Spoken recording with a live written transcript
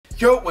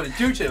Yo, what it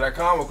do,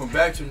 Tejidotcom? Welcome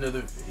back to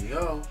another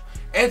video.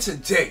 And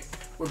today,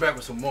 we're back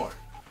with some more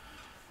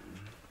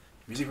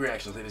music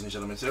reactions, ladies and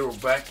gentlemen. Today, we're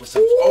back with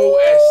some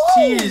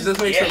OSTs.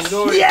 Let's make some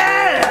noise.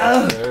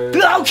 Yeah!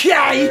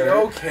 Okay!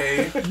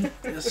 Okay.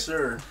 Yes,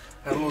 sir.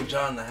 Had Lil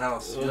Jon in the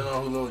house. You don't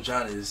know who Lil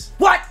Jon is.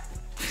 What?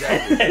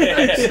 Exactly.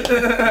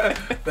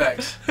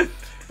 Facts.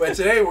 But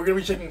today, we're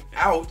going to be checking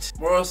out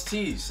more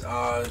OSTs.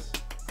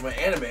 From an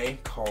anime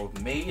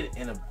called Made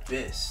in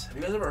Abyss. Have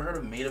you guys ever heard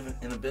of Made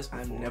in Abyss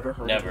before? I've never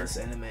heard of this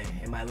anime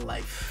in my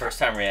life. First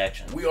time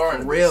reaction. We are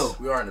in Abyss.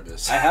 We are in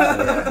Abyss. I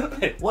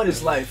have. What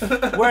is life?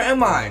 Where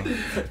am I?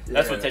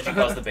 That's what Teji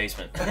calls the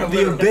basement.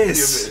 The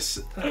Abyss.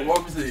 The Abyss.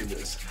 Welcome to the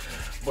Abyss.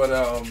 But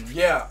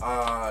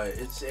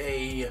it's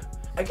a.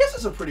 I guess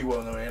it's a pretty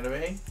well-known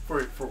anime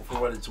for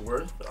what it's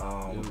worth.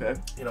 Okay.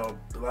 You know,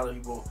 a lot of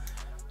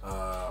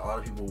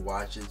people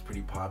watch it. It's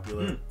pretty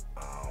popular.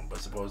 But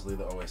supposedly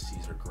the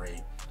OSTs are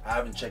great. I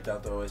haven't checked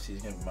out the OSTs.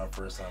 It's gonna be my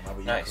first time. How about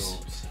you,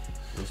 Cobes?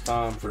 It's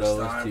time for the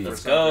OSTs.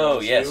 Let's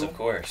go. Yes, of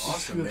course.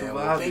 Awesome, man.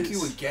 Well, thank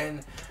you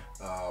again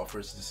for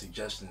the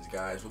suggestions,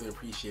 guys. Really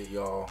appreciate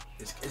y'all.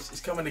 It's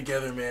coming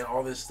together, man.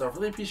 All this stuff.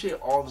 Really appreciate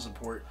all the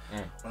support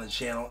on the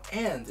channel.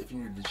 And if you're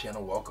new to the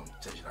channel, welcome to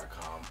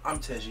Tejidotcom. I'm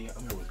Teji.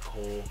 I'm here with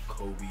Cole,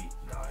 Kobe,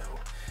 Niall,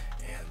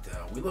 and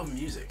we love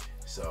music.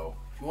 So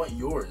if you want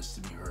yours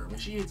to be heard, make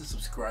sure you hit the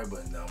subscribe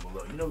button down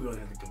below. You know we're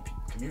gonna hit the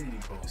community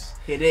post.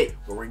 Hit it.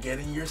 But we're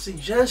getting your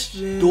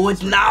suggestions. Do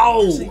it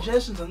now.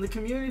 Suggestions on the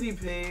community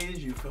page.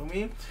 You feel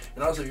me?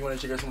 And also, if you want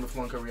to check out some of the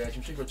Flunker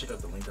reactions, you should go check out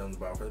the link down in the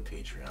bio for the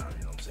Patreon. You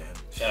know what I'm saying?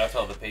 Shout out to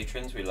all the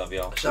patrons. We love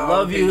y'all. Shout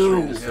love out to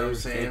you. Patrons, you know what I'm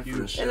saying?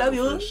 I love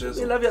you.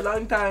 We love you a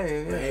long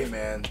time. But hey,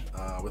 man.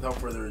 Without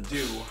further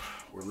ado,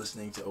 we're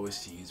listening to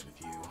OSTs with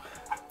you.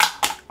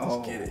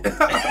 Let's get it.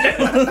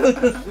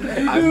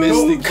 I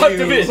missed the cut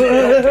the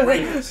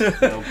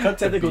video. Cut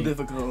technical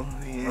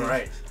difficulty. All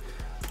right.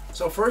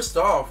 So first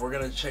off, we're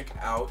gonna check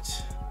out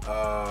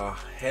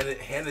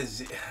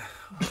Hanezeve.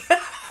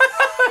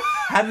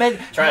 Try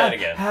that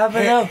again.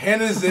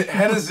 Hanezeve.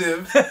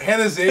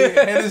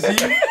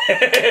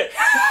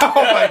 Oh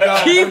my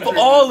God! Keep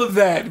all of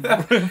that,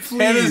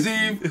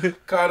 Hanezeve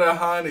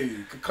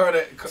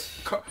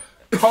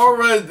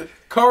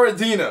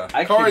Caradhina.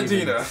 I can't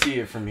even see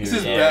it from here. This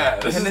is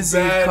bad. This is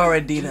bad.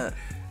 Caradhina.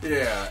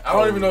 Yeah, I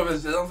don't even know if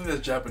it's. I don't think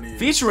that's Japanese.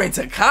 Featuring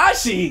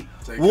Takashi.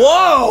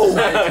 Whoa!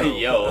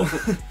 Yo.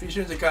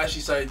 Featuring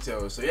Takashi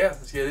Saito. So yeah,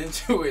 let's get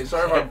into it.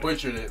 Sorry if I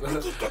butchered it.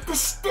 Get the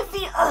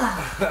stiffy.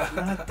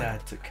 Not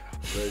that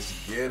Takashi. Let's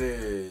get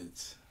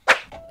it.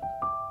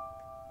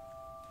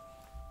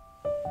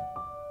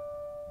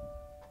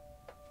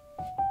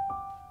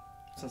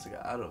 Sounds like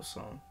an auto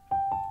song.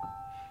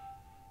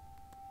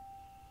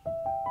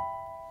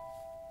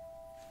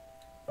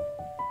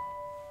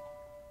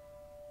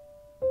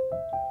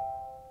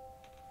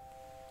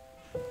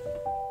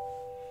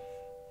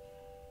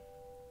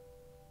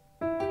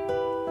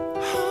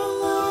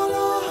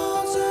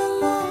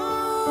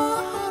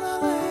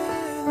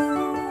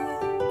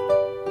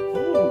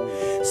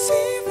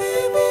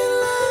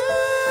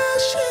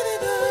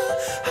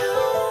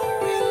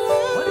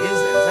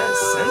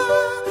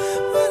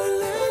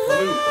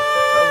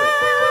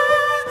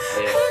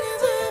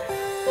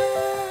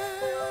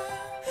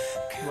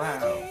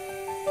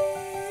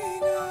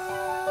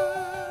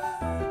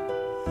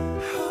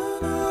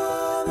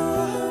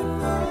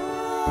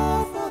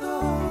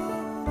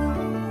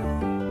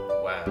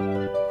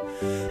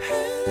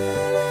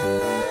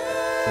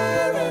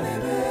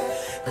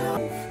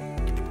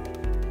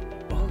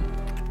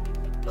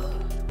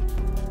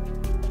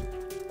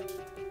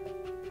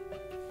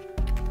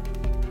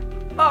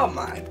 Oh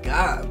my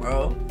God,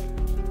 bro.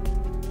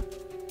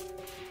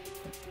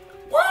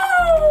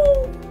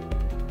 Whoa!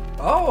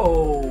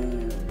 Oh.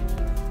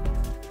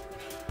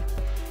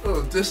 A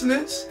little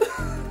dissonance?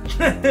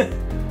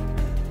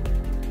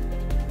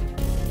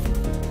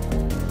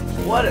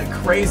 What a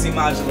crazy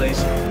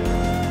modulation.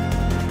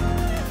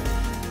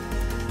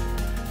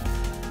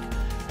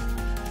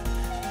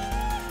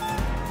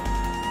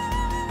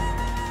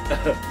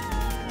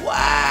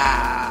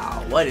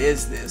 Wow. What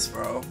is this,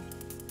 bro?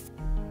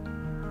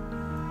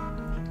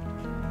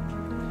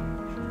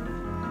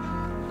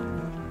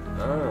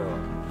 Oh.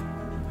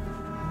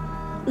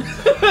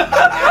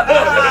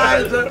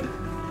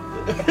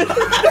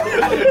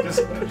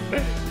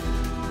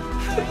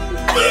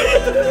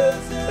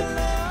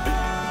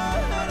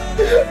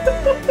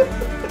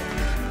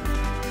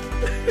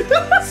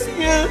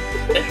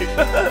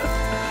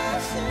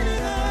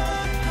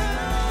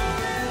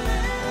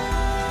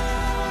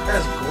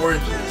 That's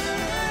gorgeous.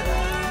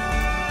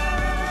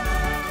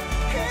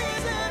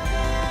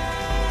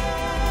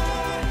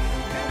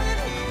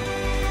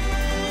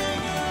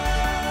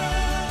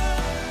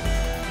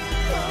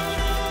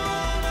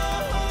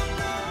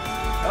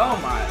 Oh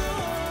my.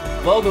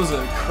 Logos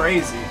are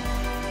crazy.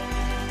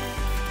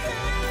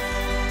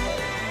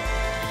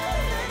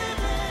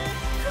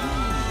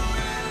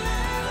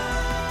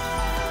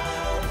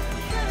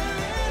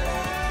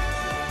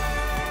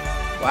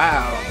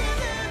 Wow.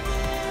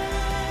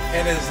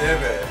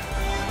 Hanezeve.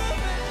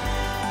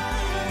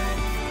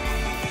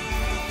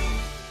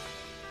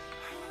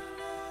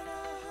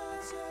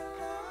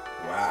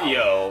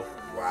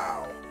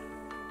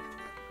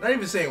 Not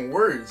even saying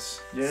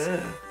words.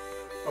 Yeah.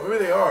 Oh,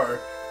 maybe they are.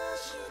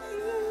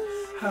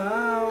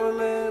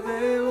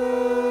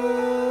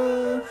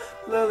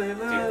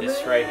 Dude,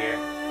 this right here.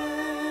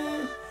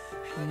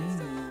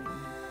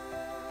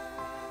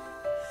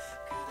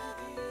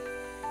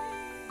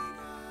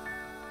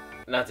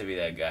 Not to be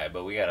that guy,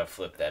 but we gotta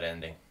flip that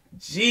ending.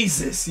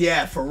 Jesus,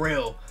 yeah, for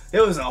real. It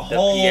was a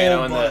whole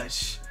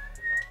bunch.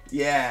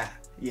 Yeah.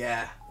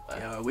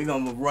 Yo, we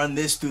gonna run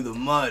this through the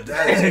mud.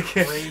 That is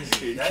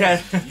crazy.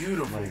 That is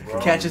beautiful, bro.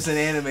 Catch us in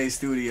Anime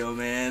Studio,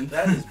 man.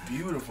 That is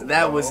beautiful.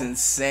 That was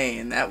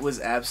insane. That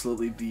was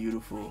absolutely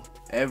beautiful.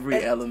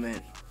 Every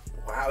element.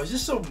 Wow, it's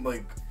just so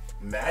like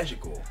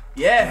magical.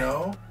 Yeah. You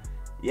know?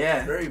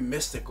 Yeah. Very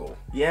mystical.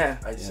 Yeah.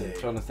 I'd say. I'm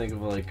trying to think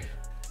of like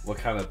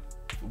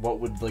what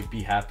would like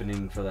be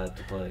happening for that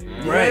to play.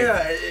 Right.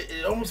 Yeah,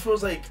 it almost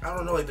feels like, I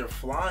don't know, like they're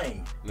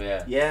flying.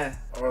 Yeah. Yeah.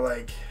 Or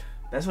like...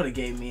 That's what it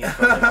gave me. I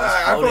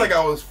feel like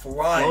I was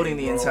flying, floating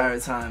the bro. entire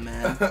time,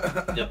 man.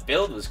 The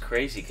build was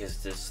crazy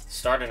because this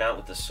starting out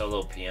with the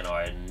solo piano,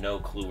 I had no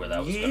clue where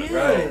that was gonna go.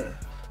 Right.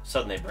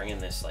 Suddenly they bring in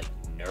this like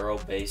neuro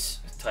bass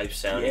type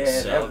sounding.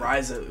 Yeah, that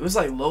rise up. It was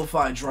like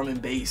lo-fi drum and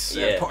bass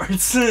at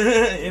parts. You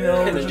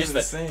know, and it was just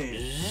insane.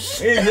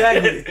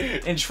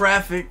 Exactly. In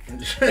traffic. In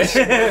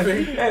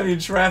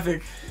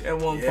traffic at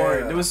one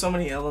part. There was so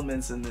many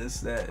elements in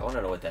this that. I want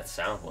to know what that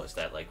sound was.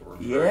 That like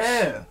reverse.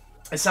 Yeah.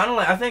 It sounded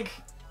like, I think.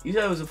 You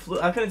said it was a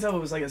flute. I couldn't tell if it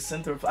was like a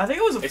synth or I think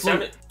it was a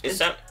flute.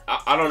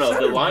 I don't know.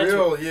 The lines.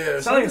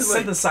 It sounded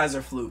like a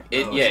synthesizer flute.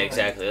 Yeah,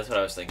 exactly. That's what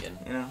I was thinking.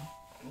 You know.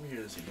 Let me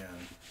hear this again.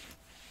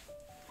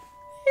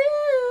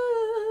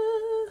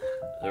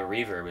 The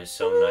reverb is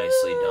so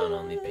nicely done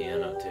on the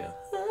piano too.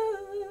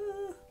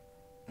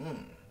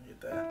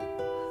 Get that.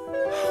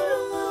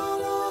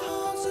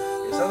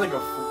 It sounds like a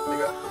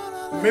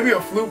maybe a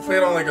flute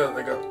played on like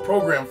a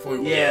program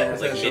flute. Yeah,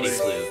 it's like MIDI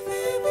flute.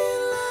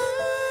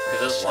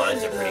 Because those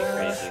lines are pretty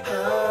crazy.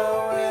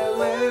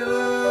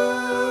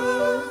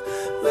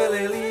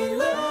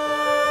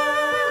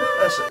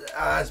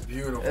 That's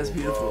beautiful. That's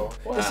beautiful.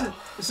 Bro. Wow.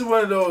 This is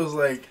one of those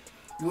like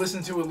you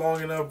listen to it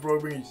long enough, bro,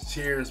 bring you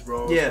tears,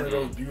 bro. Yeah. It's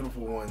one of those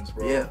beautiful ones,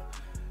 bro.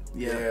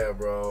 Yeah,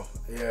 bro.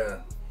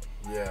 Yeah.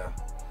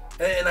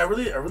 And I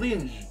really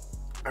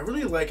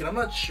like it. I'm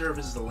not sure if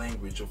this is the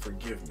language, so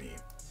forgive me,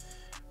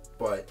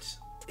 but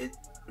it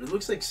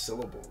looks like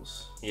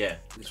syllables. Yeah.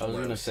 I was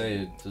gonna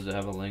say, does it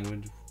have a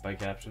language by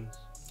captions?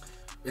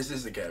 This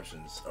is the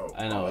captions. Oh,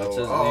 I know. It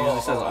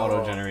usually says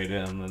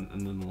auto-generated and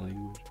then the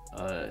language.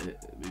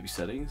 Maybe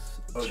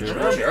settings. Oh,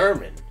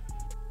 German.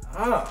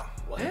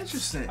 What?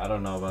 Interesting. I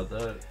don't know about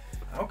that.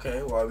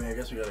 Okay, well, I mean, I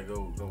guess we gotta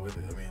go with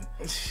it. I mean,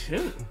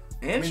 shoot.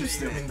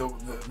 Interesting. I mean,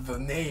 the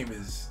name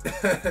is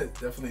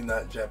definitely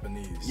not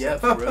Japanese. Yeah,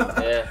 for real.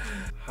 Yeah.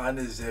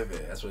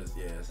 Hanezeve. That's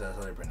how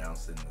they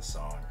pronounced it in the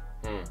song.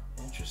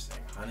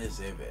 Interesting.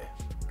 Hanezeve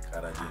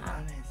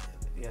Caradhina.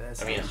 Yeah,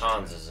 that's. I mean,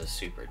 Hans is a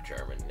super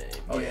German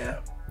name. Oh yeah.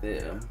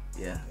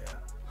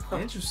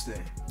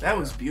 Interesting. That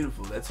was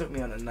beautiful. That took me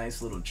on a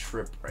nice little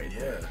trip right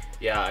there.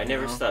 Yeah, I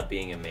never stopped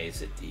being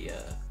amazed at the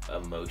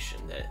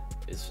emotion that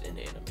is in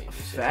anime music.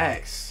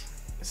 Facts.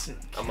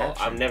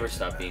 I've never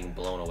stopped being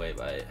blown away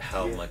by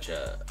how much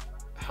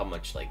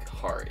like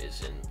heart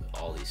is in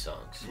all these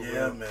songs.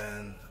 Yeah,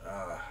 man.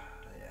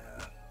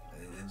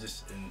 It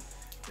just, and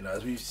you know,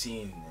 as we've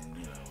seen in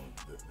the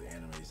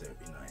animes that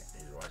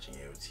you're watching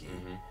AOT,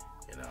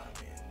 you know,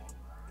 I mean,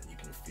 you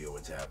can feel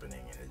what's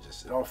happening, and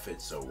it all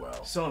fits so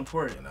well. So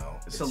important. You know,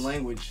 it's a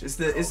language. It's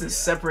the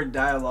separate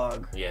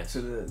dialogue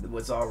to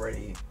what's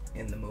already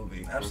in the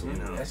movie.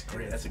 Absolutely, that's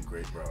great. That's a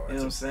great, bro. You know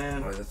what I'm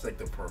saying? That's like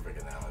the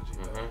perfect analogy.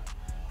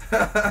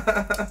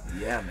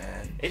 Yeah,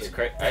 man. It's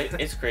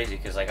crazy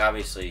because like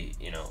obviously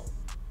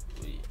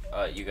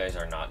you guys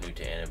are not new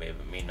to anime,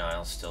 but me and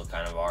Niall still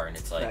kind of are, and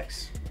it's like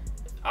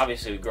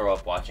obviously we grow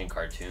up watching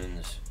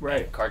cartoons.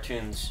 Right.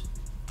 Cartoons,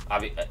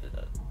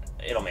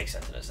 it'll make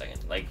sense in a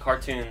second. Like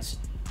cartoons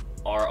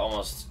are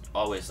almost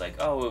always like,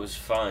 oh, it was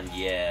fun,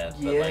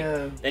 but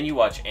like then you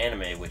watch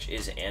anime, which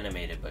is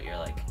animated, but you're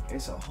like,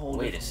 it's a whole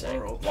wait a second,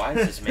 world. why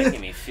is this making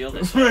me feel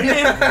this way?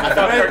 I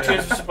thought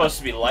cartoons were supposed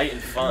to be light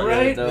and fun.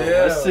 Right?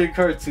 Western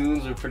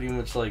cartoons are pretty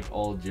much like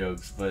all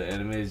jokes, but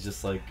anime is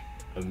just like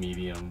a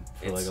medium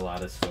for like a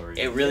lot of stories.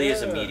 It really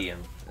is a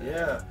medium.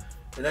 Yeah,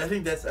 and I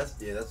think that's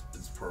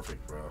it's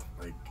perfect, bro.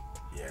 Like,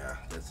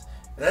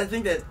 and I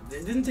think that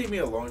it didn't take me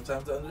a long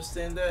time to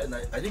understand that, and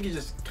I think it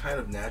just kind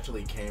of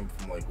naturally came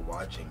from like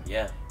watching.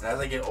 Yeah. And as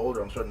I get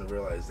older, I'm starting to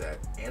realize that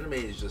anime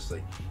is just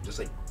like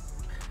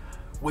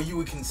what you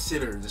would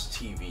consider just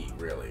TV,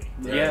 really.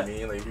 You know what I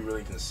mean? Like if you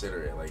really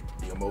consider it, like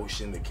the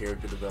emotion, the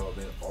character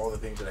development, all the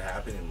things that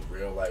happen in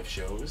real life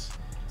shows.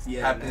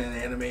 Happen in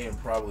anime and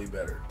probably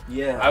better.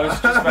 Yeah. I was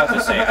just about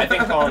to say, I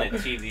think calling it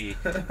TV,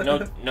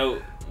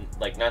 no,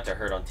 like not to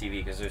hurt on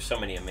TV because there's so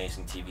many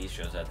amazing TV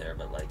shows out there,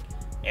 but like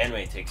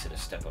anime takes it a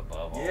step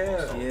above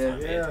almost all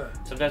the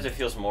time. Sometimes it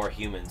feels more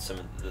human. Some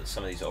of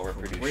these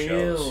overproduced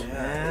shows.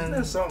 Man. Isn't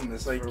that something?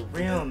 It's like for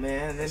real,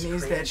 man. That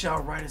means that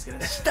y'all writers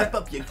gotta step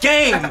up your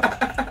game.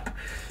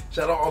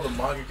 Shout out all the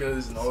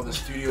mangakas and all the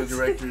studio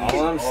directors.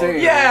 All I'm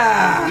saying,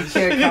 yeah, you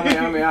can't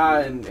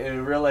Kamehameha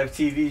in real life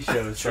TV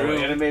shows. So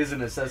anime is a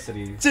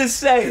necessity. Just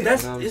say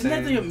isn't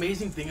that the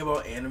amazing thing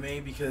about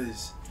anime?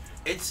 Because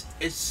it's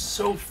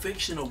so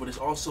fictional, but it's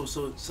also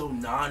so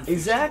non-fictional.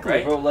 Exactly,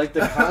 right? Bro, like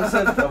the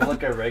concept of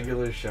like a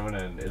regular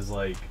shonen is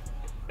like,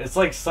 it's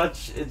like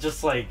such, it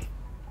just like,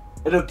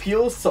 it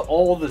appeals to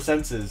all the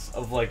senses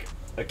of like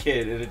a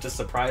kid, and it just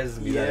surprises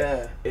me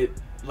that it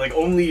like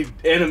only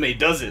anime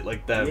does it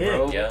like that,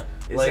 bro. Yeah,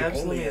 it's like,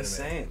 absolutely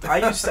insane.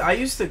 I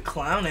used to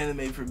clown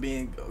anime for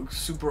being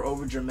super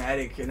over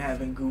dramatic and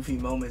having goofy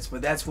moments,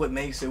 but that's what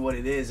makes it what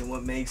it is, and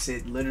what makes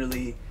it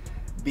literally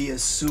be a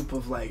soup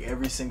of like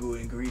every single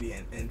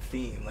ingredient and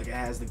theme. Like it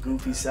has the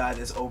goofy side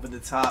that's over the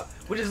top,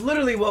 which is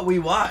literally what we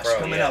watch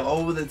coming up.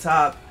 Over the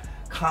top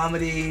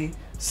comedy.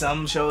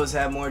 Some shows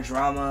have more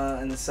drama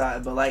on the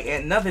side, but like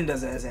nothing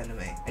does it as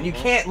anime. And you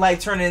can't like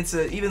turn it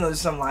into, even though there's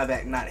some live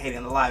act, not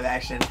hating the live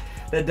action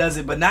that does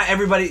it, but not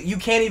everybody, you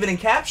can't even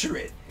capture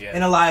it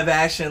in a live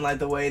action like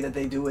the way that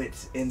they do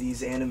it in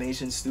these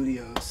animation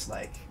studios,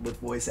 like with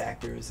voice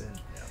actors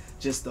and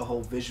just the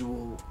whole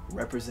visual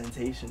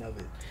representation of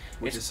it,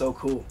 which is so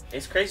cool.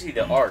 It's crazy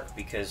the arc,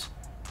 because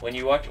when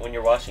you're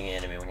watching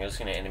anime, when you're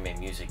listening to anime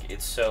music,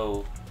 it's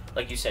so,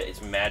 like you said,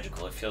 it's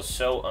magical. It feels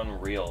so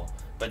unreal.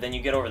 But then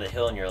you get over the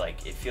hill and you're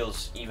like, it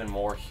feels even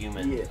more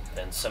human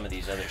than some of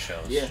these other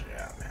shows. Yeah,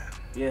 man.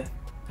 Yeah.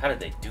 How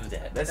did they do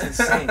that? That's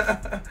insane.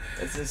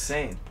 That's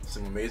insane.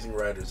 Some amazing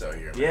writers out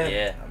here, man.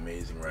 Yeah.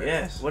 Amazing writers.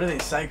 Yeah. What are they,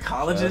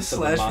 psychologists /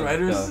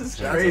 writers? It's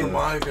Shout out crazy. to the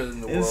mangakas in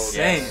the world.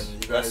 Insane. Man.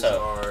 You guys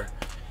are,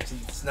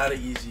 it's not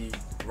an easy,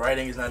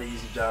 writing is not an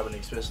easy job, and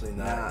especially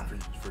not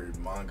for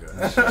manga.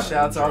 Shout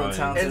out to all the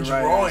talented and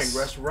writers. drawing,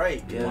 that's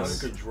right. Yes. Manga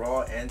could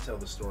draw and tell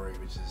the story,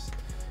 which is,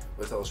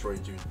 let's tell the story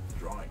through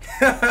drawing.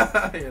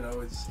 You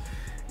know, it's,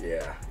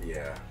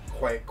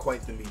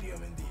 quite the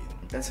medium indeed.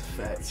 That's a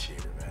fact. Appreciate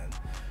it, man.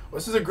 Well,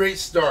 this is a great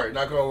start,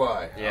 not gonna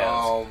lie.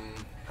 Yeah.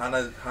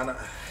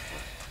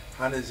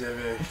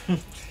 Hanezeve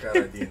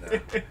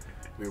Caradhina,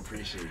 we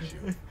appreciate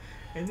you.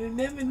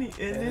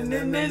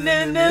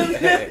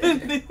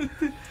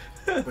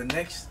 But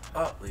next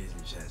up, ladies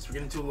and gents, we're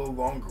getting to a little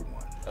longer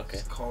one. Okay.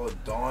 It's called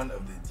Dawn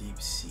of the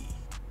Deep Sea.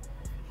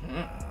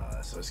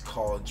 So it's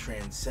called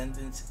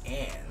Transcendance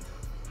and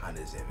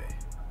Hanezeve.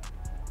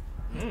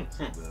 The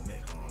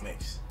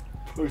mix.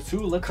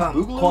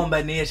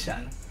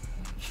 Combination.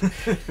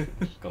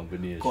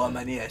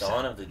 Combination.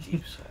 Dawn of the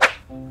Deep Sea.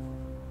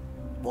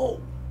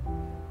 Whoa.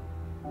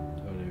 Oh,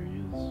 there he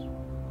is.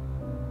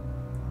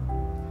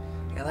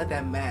 Yeah, let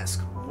that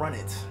mask run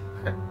it.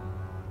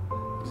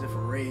 Use it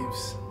for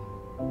raves.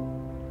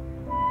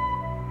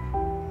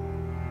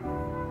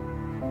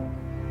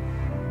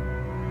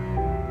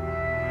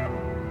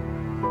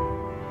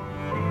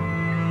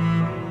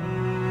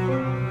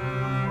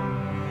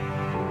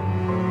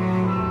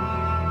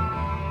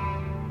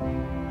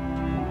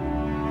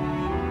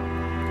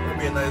 That'd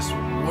be a nice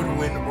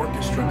woodwind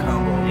orchestra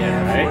combo.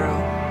 Yeah, right? For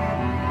real.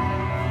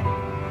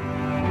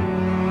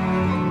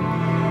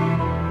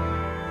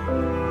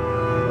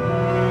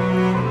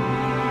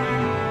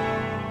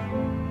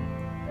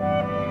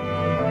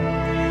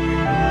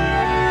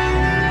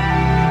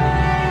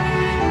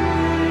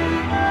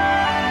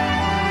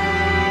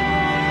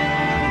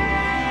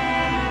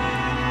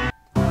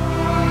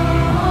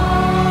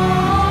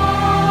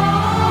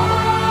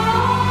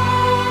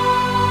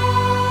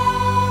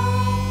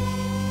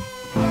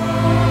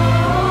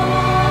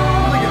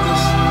 Look at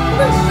this.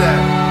 What is that?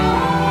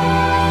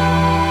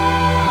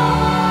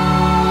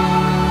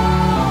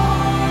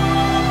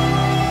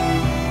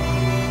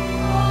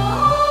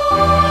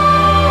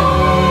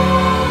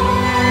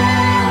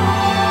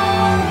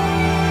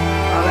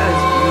 Oh, that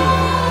is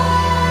beautiful.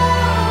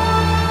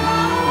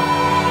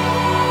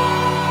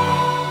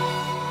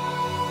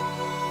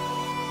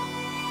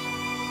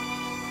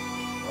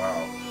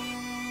 Wow.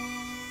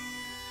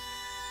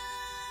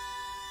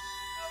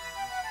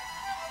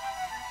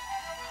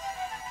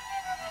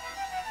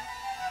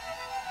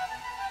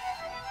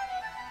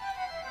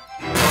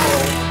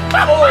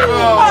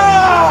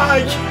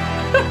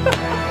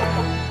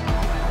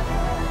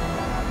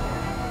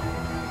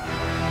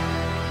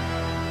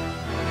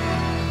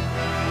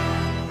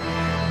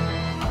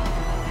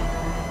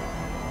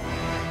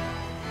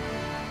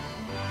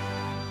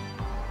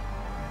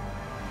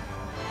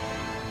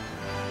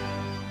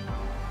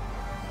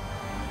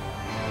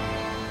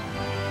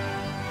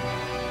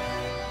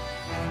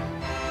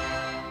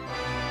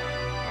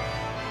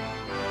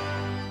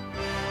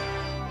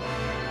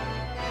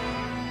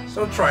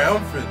 So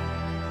triumphant.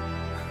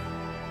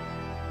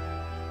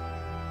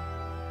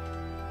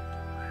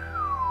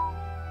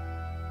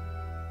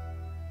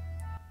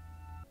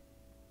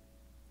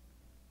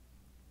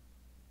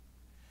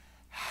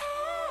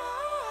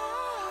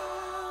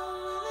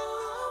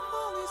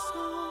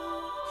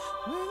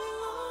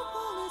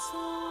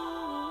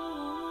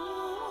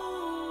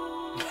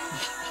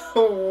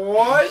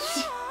 What?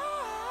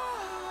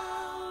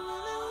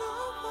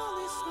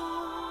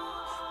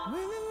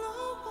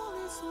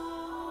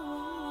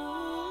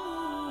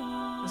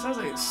 It sounds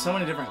like so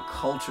many different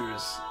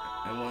cultures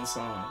in one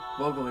song,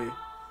 vocally.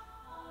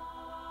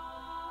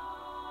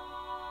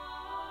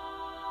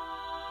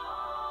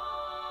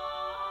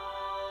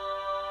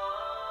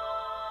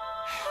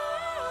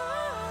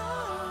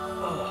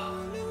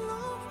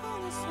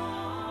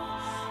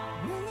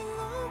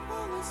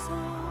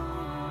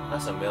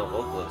 That's a male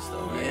vocalist,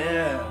 though, right?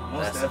 Yeah,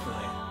 most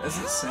definitely. That's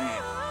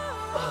insane.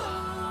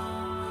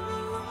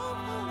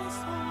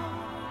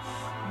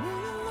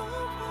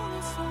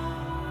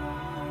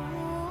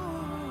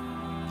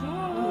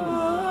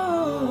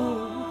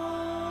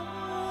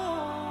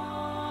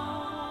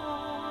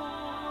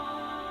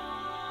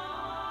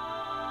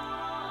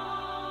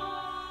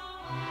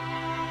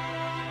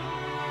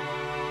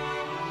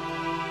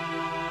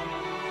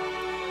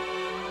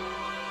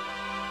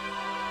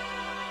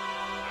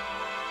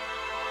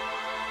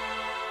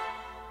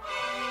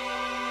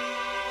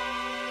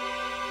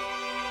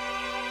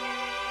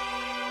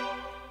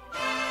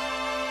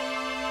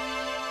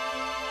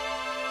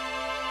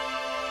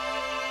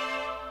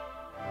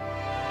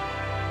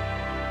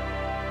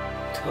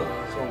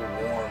 So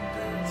warm,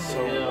 dude. So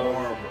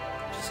warm.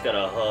 Just got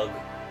a hug.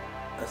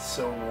 That's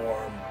so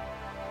warm.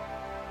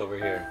 Over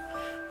here.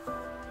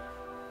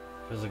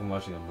 Feels like I'm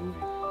watching a movie.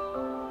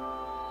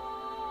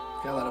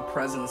 Got a lot of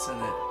presence in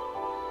it.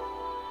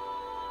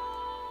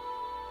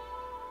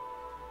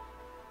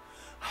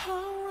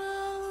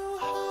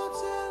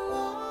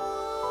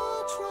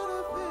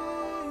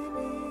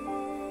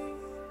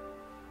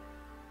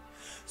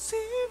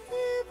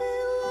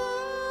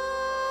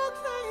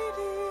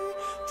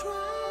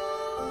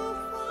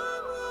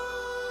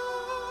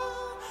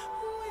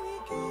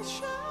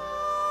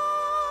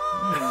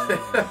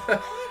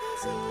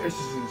 This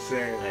is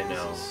insane. I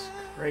know. This is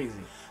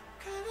crazy.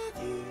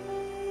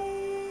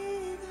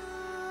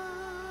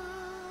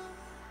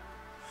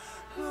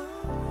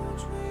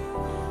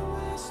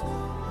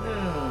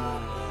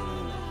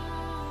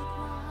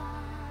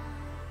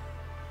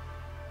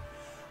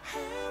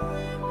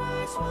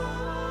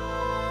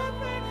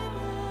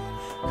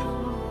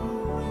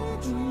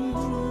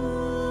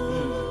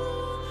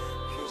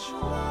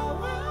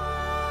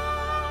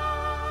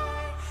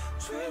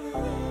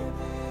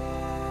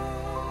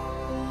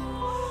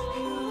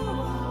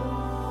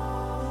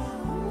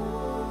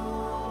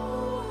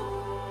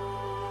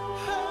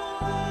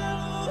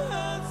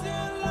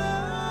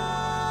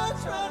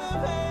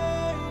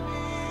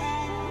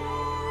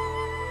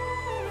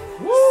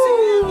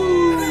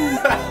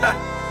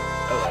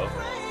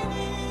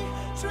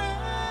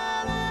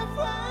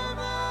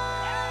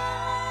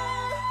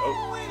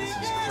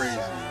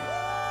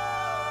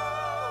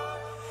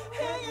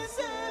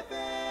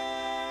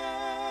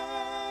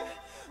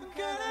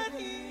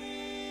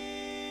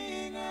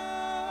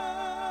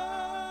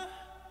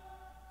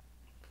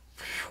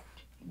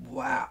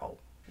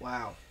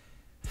 Wow.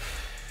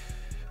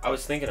 I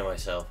was thinking to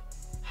myself,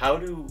 how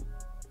do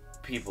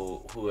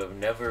people who have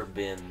never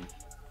been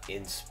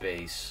in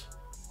space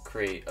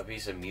create a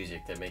piece of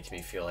music that makes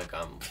me feel like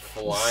I'm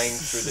flying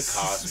through the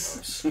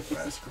cosmos?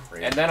 That's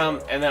crazy. And then I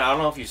don't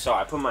know if you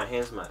saw, I put my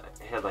hands in my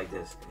head like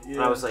this,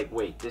 and I was like,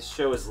 wait, this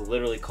show is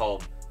literally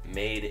called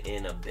Made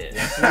in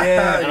Abyss.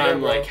 Yeah, and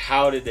I'm like,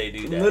 how did they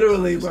do that?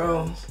 Literally,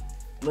 bro.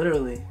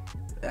 Literally.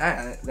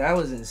 That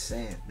was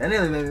insane. That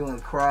nearly made me want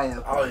to cry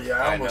up. Oh yeah,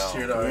 I almost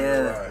teared up.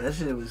 Yeah, that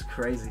shit was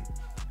crazy.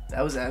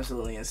 That was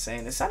absolutely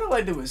insane. It sounded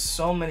like there was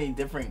so many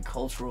different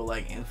cultural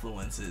like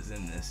influences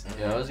in this.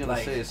 Yeah, I was gonna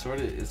say it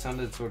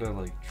sounded sort of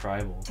like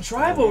tribal.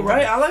 Tribal,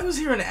 right? I was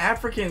hearing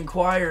African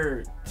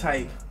choir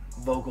type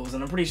vocals,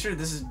 and I'm pretty sure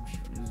this is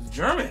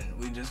German.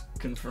 We just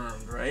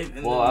confirmed, right?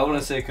 Well, I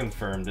wouldn't say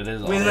confirmed. It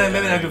is. Maybe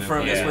not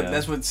confirmed. Yeah.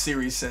 That's what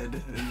Siri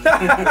said.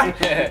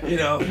 You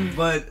know,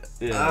 but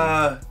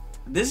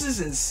this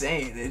is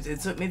insane.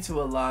 It took me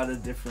to a lot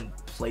of different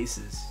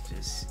places.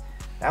 Just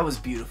that was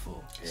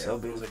beautiful. Yeah, so it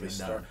was beautifully like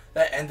done.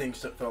 That ending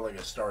felt like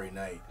a starry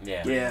night.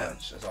 Yeah.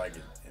 Much. That's all I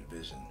could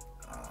envision.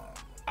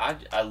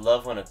 I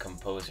love when a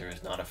composer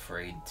is not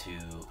afraid to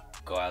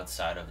go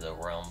outside of the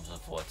realms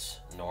of what's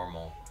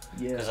normal.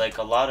 Yeah. Because like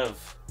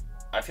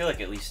I feel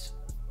like at least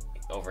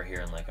over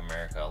here in like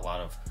America, a lot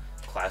of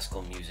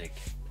classical music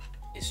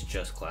is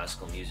just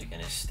classical music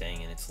and is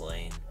staying in its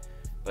lane.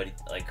 But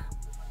like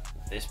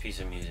this piece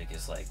of music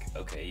is like,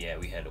 okay, yeah,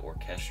 we had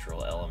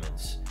orchestral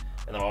elements,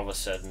 and then all of a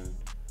sudden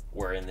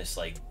we're in this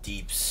like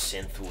deep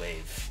synth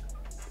wave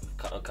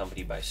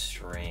accompanied by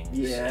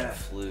strings and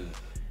flute.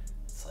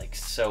 It's like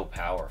so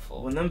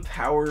powerful. When them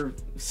power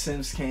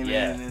synths came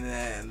in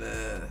and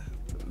the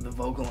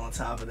vocal on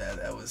top of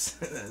that was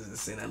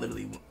insane. I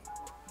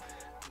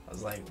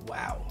was like,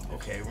 wow,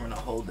 okay, we're in a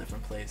whole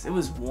different place. It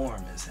was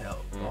warm as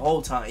hell the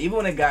whole time. Even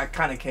when it got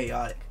kind of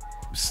chaotic,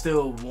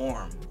 still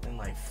warm and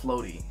like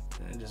floaty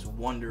and just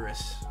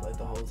wondrous like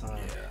the whole time.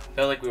 Yeah.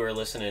 Felt like we were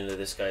listening to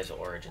this guy's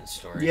origin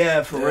story.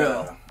 Yeah, for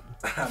real.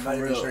 I'm not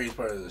even sure he's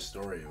part of the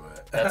story,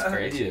 but that's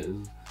crazy.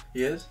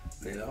 He is?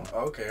 You know?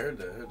 Okay, heard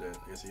that.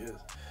 I guess he is.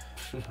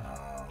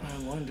 I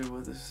wonder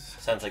what this is.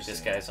 Sounds like this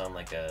guy's on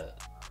like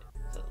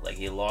like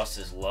he lost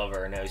his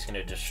lover and now he's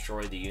gonna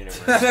destroy the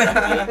universe.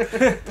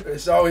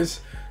 It's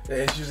always.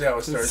 It's usually how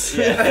it starts.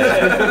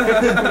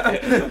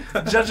 Yeah.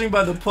 Judging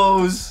by the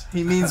pose,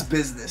 he means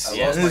business.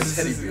 I lost my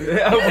teddy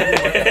bear.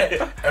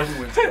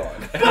 Everyone's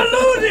gone.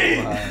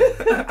 Balloony!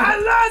 I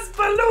lost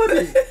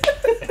Balloony!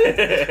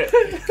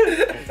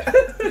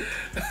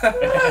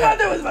 What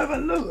that was my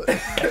balloon.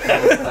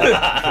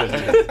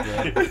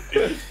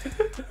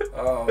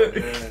 Oh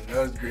man, that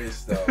was great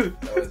stuff.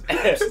 That was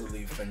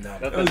absolutely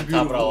phenomenal. That was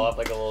top it all off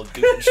like a little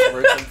Doofus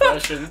Schwartz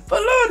impression.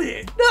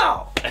 Balloony!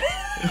 No!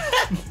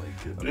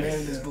 Oh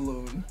Man, this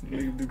balloon.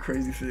 Make him do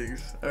crazy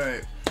things.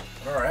 Alright.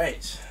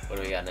 Alright. What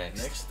do we got next?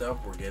 Next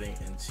up, we're getting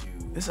into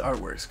This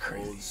artwork's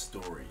crazy. old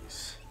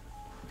stories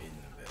in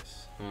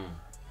Abyss. I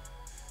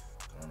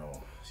don't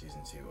know.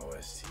 Season 2,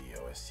 OST,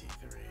 OST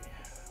 3,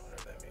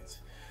 whatever that means.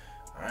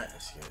 Alright,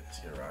 let's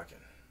get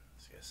rocking.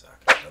 Let's get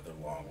socking. Another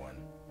long one.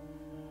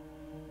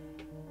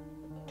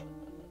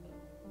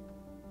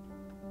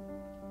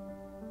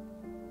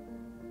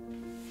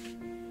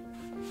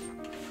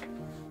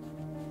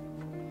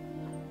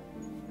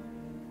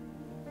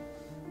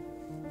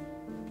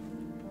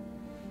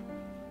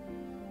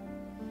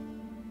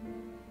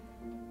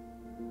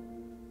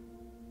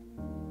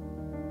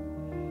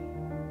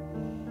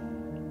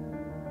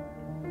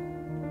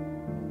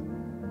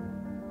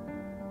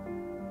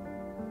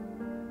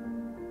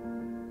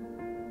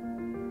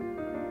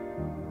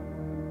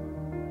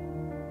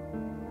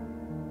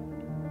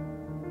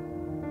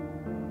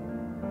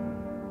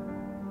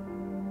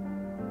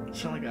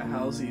 Sound like a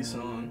Halsey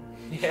song.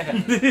 Yeah.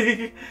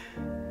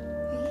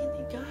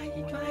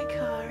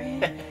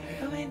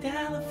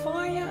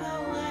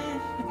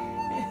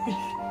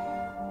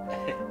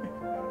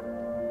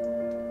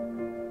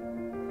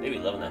 Maybe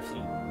loving that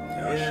flute.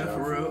 Yeah,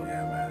 for real.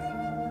 Yeah,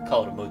 man.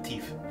 Call it a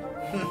motif.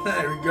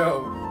 There we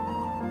go.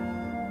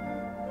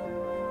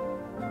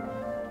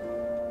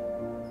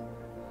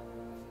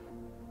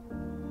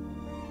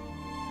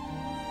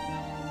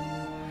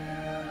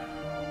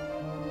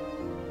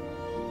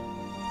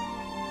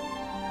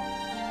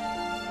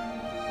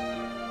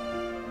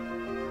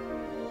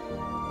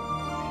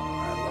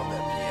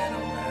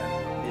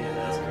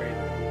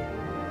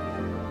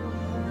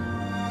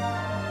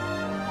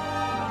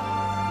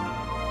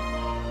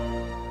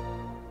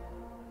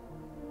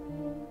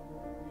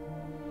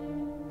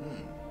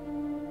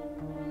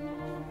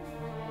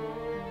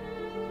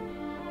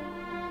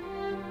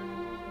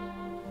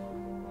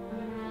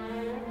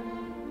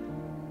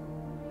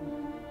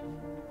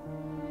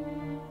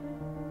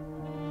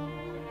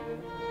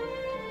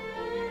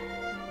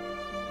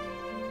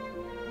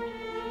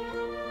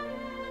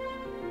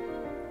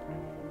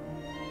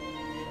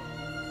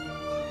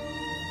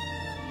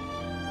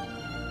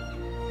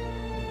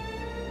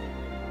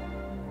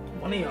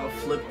 One of y'all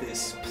flip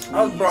this, please. I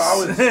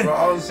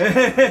was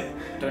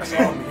that's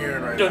all I'm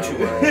hearing right Don't now, you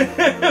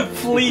bro.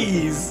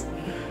 Please.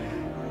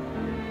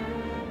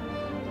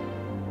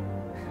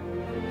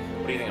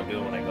 What do you think I'm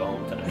doing when I go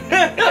home tonight?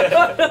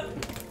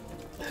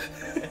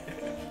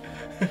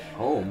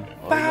 Home?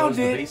 All you know Found is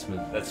the it.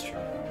 basement. That's true.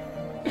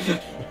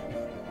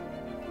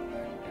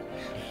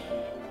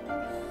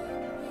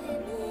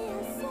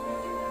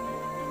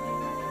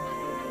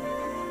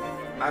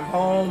 I'm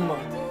home.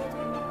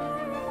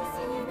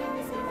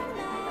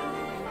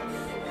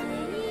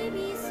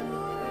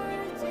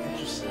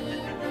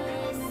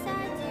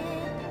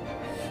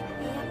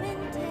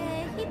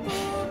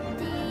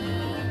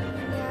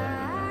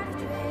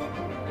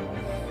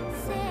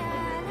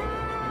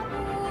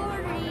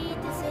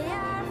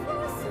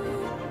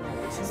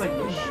 This is like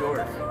New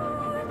York.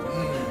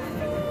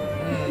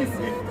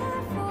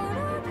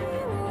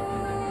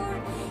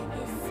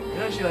 You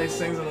know she like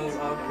sings on those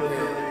off-kilter.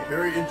 Yeah,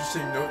 very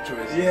interesting note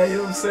choices. Yeah, you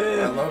know what I'm saying?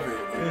 I love it.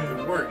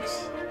 It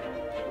works.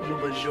 A little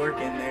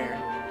Bajork in there.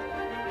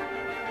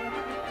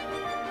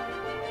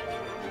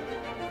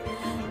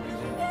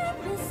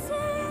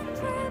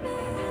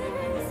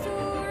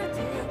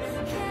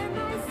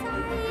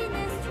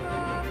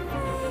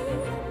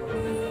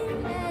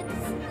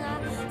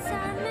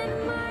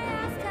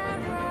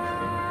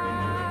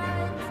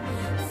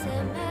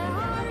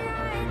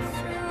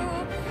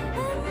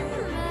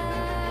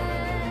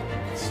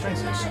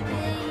 Strings are super.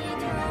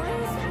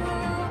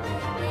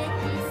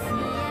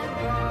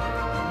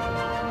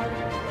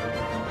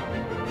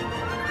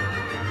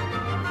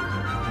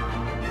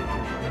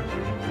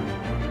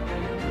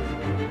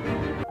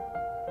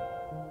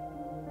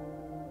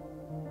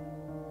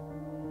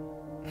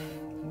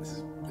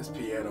 This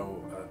piano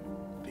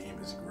theme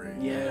is great.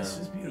 Yeah, it's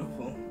just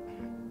beautiful.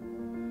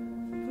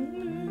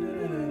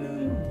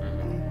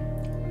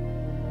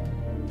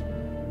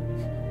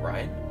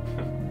 Ryan?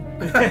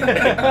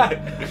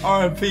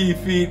 R.I.P.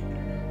 feet.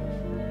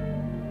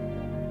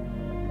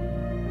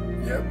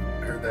 Yep,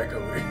 heard that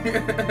coming.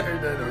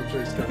 Heard that no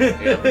choice coming.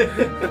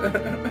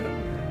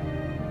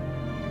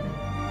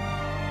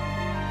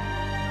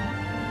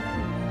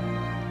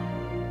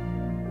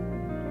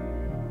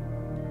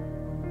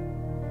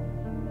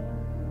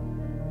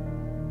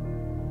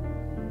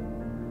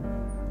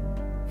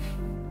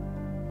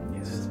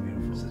 It's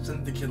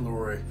Send it to Kid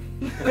Leroy.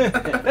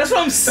 That's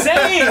what I'm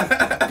saying,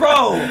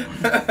 bro.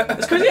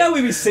 It's crazy how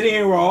we be sitting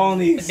here, we're all on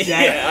the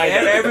exact.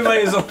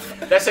 Everybody's on.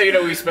 That's how you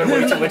know we spend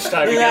way too much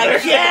time together.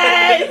 Like,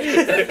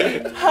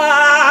 yeah!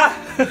 Ha!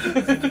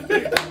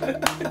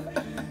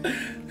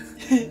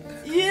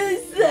 You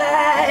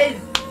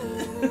said.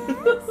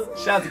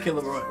 Shout out to Kid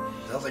Leroy.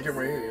 Sounds like him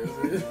right here.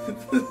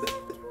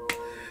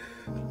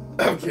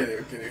 I'm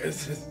kidding.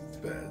 It's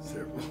bad. It's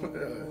terrible.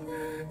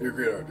 You're a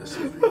great artist.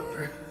 You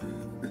are.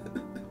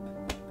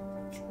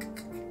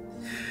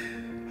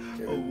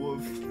 Oh,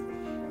 woof.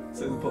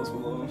 Say the Post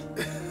Malone.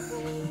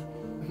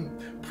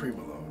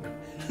 Pre-Malone.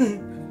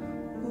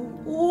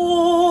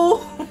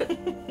 Ooh.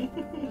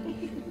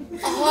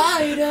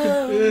 I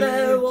don't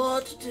know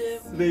what to do.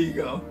 There you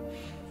go.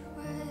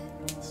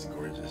 It's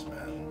gorgeous,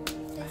 man.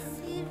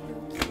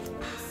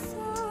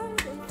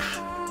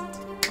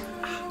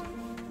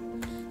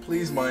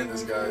 Please mind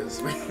us,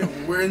 guys.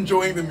 We're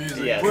enjoying the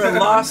music. Yes. We're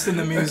lost in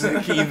the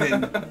music,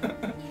 even.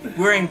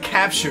 We're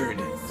encaptured.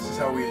 This is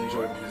how we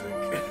enjoy music.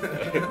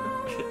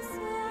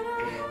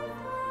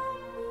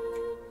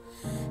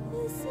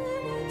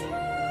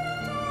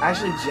 I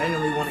actually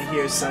genuinely want to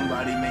hear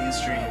somebody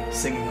mainstream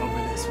singing over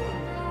this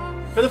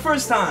one. For the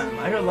first time,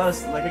 I hear a lot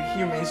of, like, I can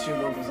hear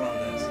mainstream vocals on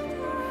this.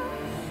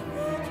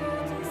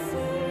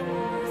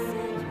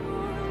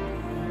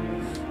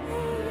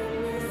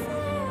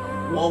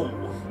 Whoa.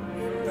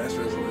 Nice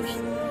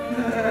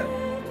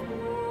resolution.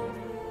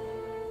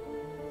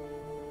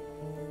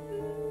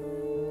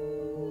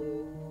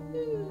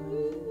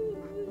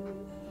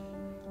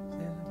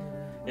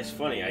 It's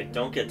funny, I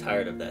don't get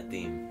tired of that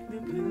theme.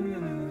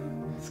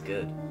 It's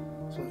good.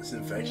 It's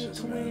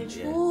infectious, man.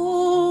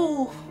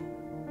 Ooh.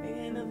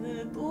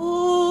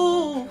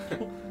 Ooh.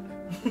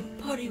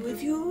 Party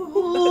with you.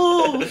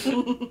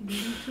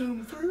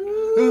 Come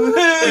through. When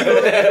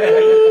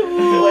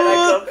I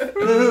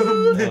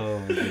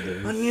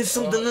come I need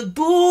something to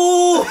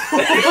do.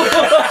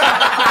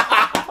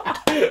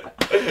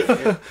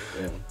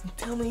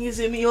 Tell me, is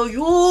it me or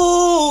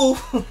you?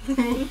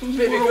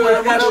 Baby girl,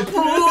 I gotta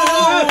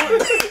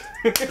prove.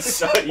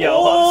 So,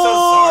 yo, I'm so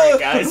sorry,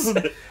 guys.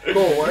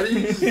 Bro, why do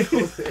you just go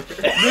there?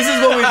 This is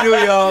what we do,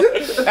 y'all.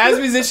 As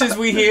musicians,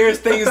 we hear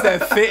things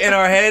that fit in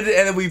our head,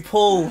 and then we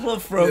pull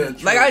from. Yeah, true.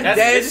 Like I This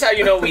dead. is how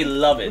you know we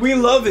love it. We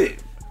love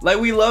it. Like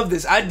we love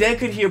this. I dead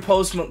could hear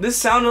Post Malone. This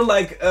sounded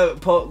like a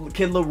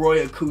Kid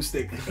Leroy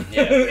acoustic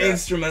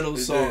instrumental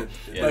song.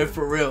 Yeah. Like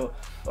for real.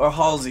 Or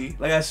Halsey.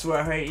 Like I swear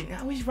I heard.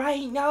 I was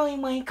right. Now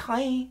in my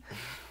kind.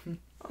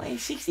 Like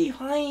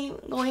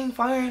 65 going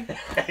fine.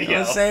 You know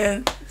what I'm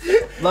saying?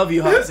 Love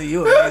you, Halsey.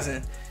 You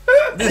amazing.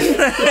 Are you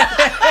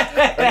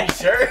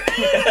sure?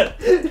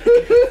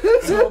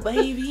 So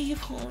baby,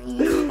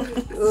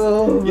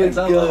 Oh my yes,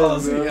 I love god,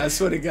 Halsey. bro. I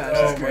swear to God,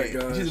 Oh she's my great.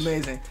 gosh. She's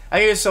amazing.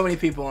 I hear so many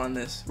people on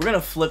this. We're gonna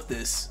flip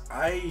this.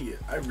 I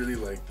really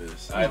like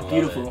this. I It's love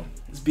beautiful. it.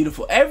 It's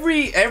beautiful.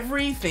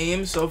 Every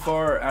theme so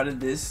far out of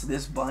this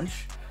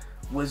bunch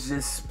was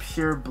just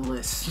pure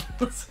bliss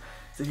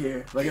to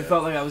hear. Like it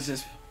felt like I was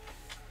just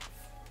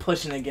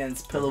pushing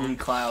against pillowy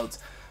clouds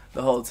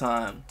the whole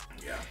time.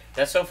 Yeah.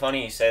 That's so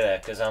funny you say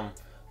that, because I'm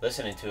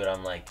listening to it,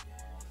 I'm like,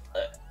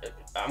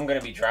 I'm going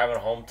to be driving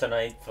home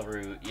tonight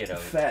through, you know,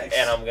 Facts.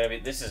 and I'm going to be,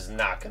 this is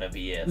not going to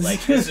be it.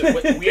 Like, this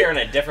is, we are in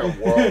a different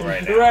world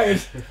right now.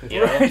 Right.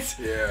 You know? Right.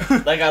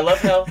 Yeah. Like, I love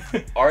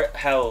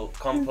how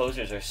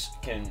composers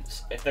can,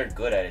 if they're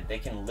good at it, they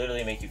can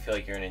literally make you feel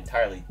like you're in an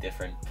entirely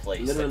different place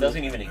that Literally.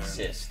 doesn't even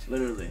exist.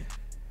 Literally.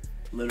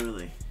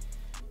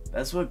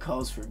 That's what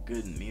calls for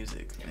good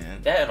music,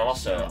 man. That, and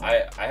also,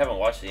 I haven't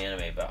watched the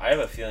anime, but I have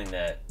a feeling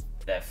that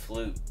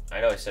flute, I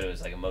know I said it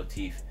was like a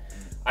motif.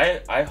 I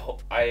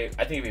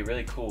think it'd be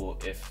really cool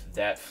if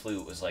that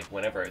flute was like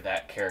whenever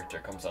that character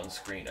comes on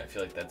screen. I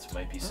feel like that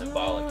might be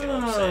symbolic, you know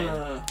what I'm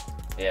saying?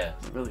 Yeah.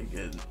 Really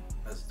good.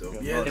 That's dope.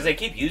 Good Yeah. Because they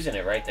keep using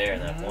it right there in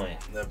that point.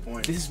 That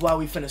point. This is why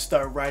we finna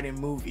start writing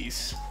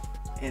movies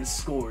and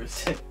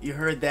scores. You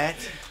heard that?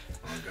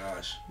 Oh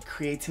gosh.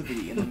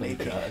 Creativity in the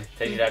making.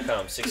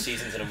 Tejidotcom, 6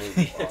 seasons in a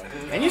movie. Oh,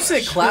 And you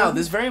said cloud.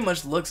 This very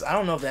much looks. I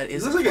don't know if that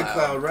is. It looks like a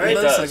cloud, right? It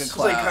looks It like a does. It's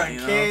cloud. like cotton you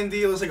know?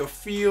 candy. It looks like a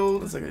field. It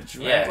looks like a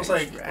Yeah.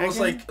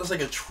 dragon. It looks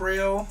like a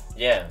trail.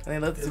 Yeah. And they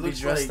look It to be looks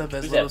dressed like- up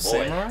as who's little that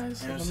boy? You know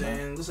samurais. what I'm saying?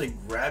 It looks like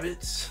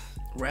rabbits.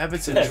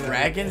 Rabbits and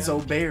dragons, oh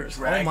bears.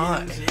 Dragons. Oh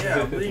my. Yeah,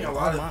 I'm reading a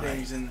lot Oh of my.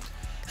 things, and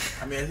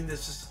I mean, I think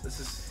this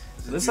is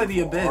It's like the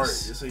beautiful art.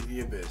 abyss. It's like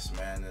the abyss,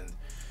 man, and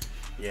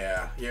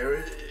yeah.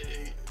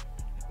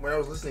 When I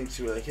was listening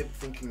to it, I kept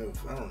thinking of,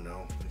 I don't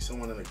know, like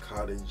someone in a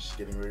cottage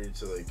getting ready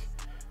to like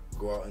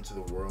go out into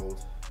the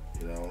world.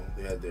 You know,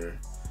 they had the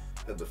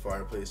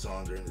fireplace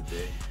on during the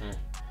day.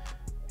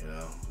 You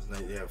know, it's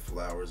nice. They have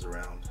flowers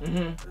around.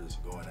 They're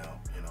just going out,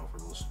 you know, for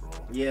a little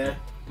stroll. Yeah.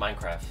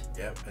 Minecraft.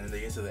 Yep, and then they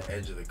get to the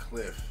edge of the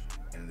cliff,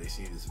 and they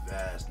see this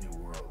vast new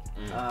world.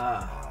 And they're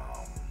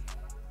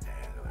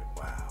like,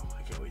 wow,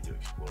 I can't wait to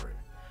explore it.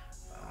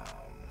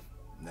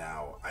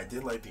 Now, I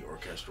did like the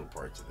orchestral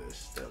parts of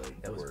this that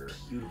was were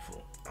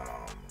beautiful.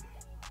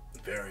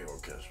 very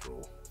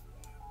orchestral,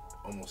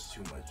 almost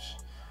too much.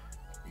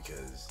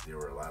 because there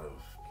were a lot of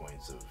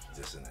points of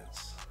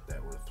dissonance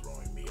that were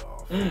throwing me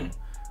off.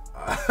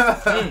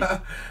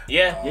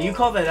 Yeah, you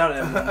called that out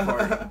at one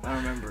part. I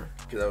remember.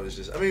 Because I was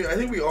just, I mean, I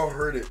think we all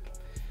heard it.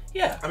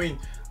 Yeah. I mean,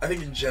 I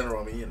think in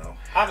general, I mean, you know,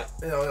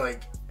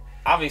 like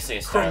obviously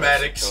it's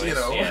chromatics, choice, you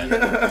know.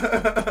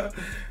 Yeah.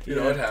 You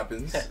know, it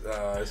happens,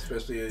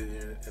 especially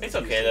in it's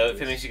okay though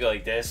if it makes you go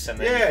like this and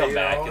then you come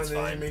back, it's and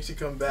then fine. it makes you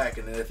come back,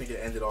 and then I think it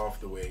ended off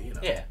the way, you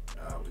know. Yeah.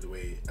 The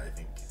way I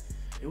think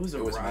it was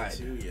a ride.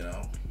 Too, you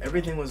know.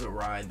 Everything was a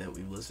ride that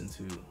we listened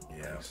to.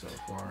 Yeah. So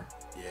far.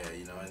 Yeah,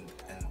 you know,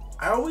 and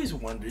I always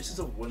wonder. This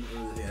is one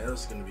thing. I know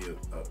it's gonna be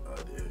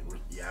we're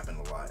yapping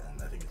a lot,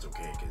 and I think it's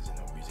okay because you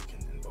know music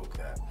can invoke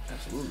that.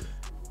 Absolutely.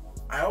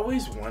 I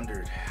always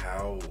wondered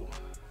how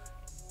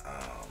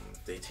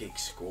they take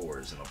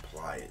scores and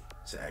apply it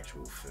to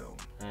actual film,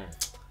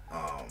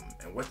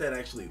 and what that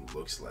actually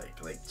looks like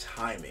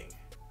timing,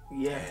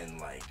 and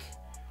like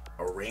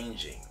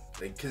arranging,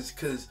 like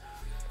because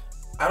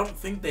I don't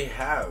think they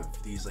have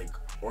these like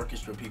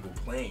orchestra people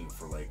playing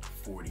for like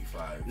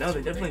 45. No,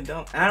 they definitely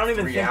don't. I don't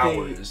even 3 think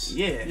hours.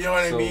 Yeah. You know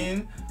what I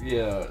mean?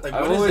 Yeah. Like,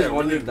 I what does always that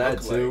wondered really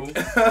that look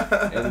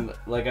too. And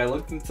like I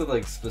looked into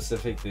like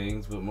specific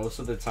things, but most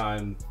of the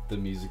time the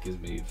music is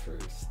made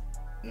first.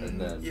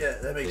 And then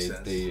that makes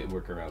sense. They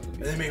work around the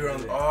music. And they make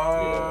around. Yeah.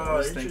 Oh, I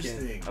was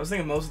interesting.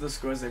 thinking most of the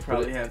scores they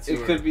probably have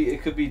too.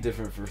 It could be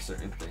different for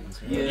certain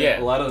things. Yeah.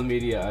 A lot of the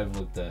media I've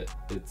looked at,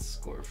 it's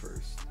score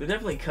first. They're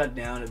definitely cut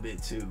down a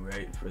bit too,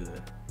 right? For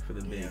the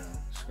big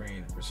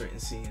screen for certain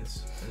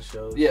scenes and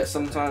shows. Yeah,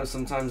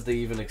 sometimes they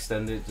even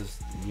extend it,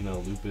 just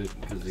loop it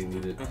because they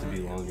need it to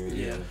be longer.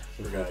 Yeah,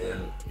 forgot.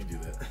 You can do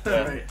that.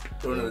 Yeah. Right.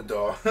 Throw it in the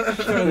DAW.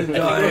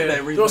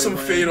 Throw some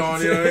fade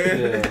on, you know what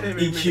I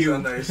mean? Yeah.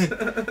 EQ. Nice.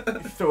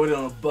 Throw it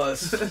on a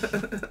bus.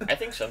 I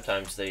think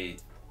sometimes they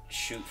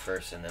shoot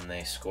first and then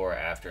they score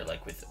after,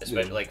 like with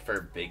especially like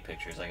for big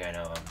pictures. Like I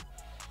know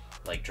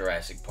like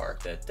Jurassic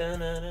Park, that that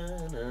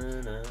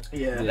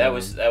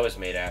was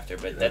made after,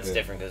 but that's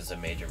different because it's a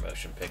major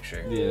motion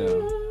picture. Yeah,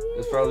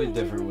 it's probably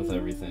different with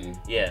everything.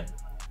 Yeah,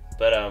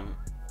 but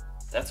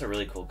that's a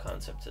really cool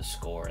concept to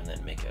score and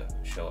then make a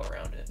show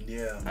around it.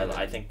 Yeah,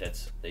 I think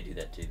they do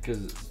that too.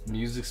 Because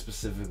music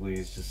specifically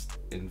is just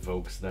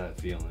invokes that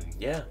feeling.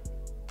 Yeah.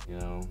 You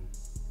know.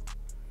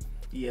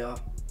 Yeah.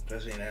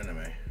 Especially in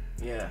anime.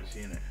 Yeah. You've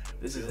seen it.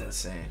 This is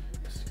insane.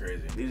 This is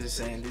crazy. These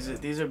are insane.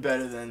 These are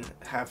better than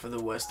half of the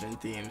Western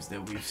themes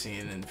that we've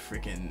seen in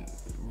freaking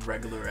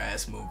regular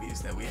ass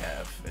movies that we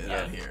have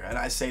out here. And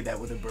I say that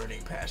with a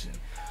burning passion.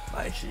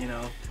 Like,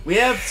 we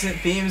have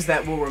themes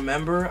that we'll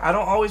remember. I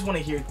don't always want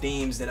to hear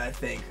themes that I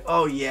think,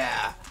 oh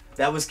yeah,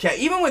 that was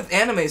even with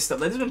anime stuff.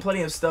 There's been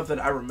plenty of stuff that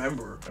I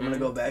remember. I'm gonna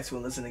go back to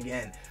and listen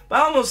again. But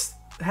I'm almost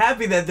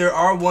happy that there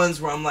are ones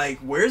where I'm like,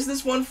 where's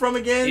this one from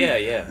again?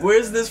 Yeah.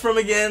 Where's this from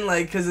again?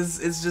 Like, because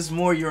it's just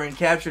more you're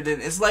encaptured in.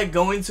 It's like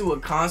going to a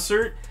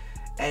concert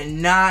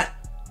and not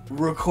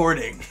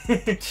recording.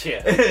 And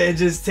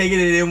just taking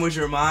it in with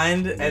your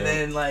mind, and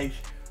then like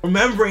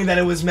remembering that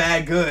it was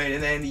mad good,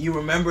 and then you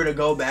remember to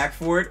go back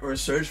for it or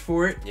search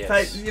for it. Yes.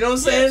 Type, you know what I'm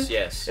saying?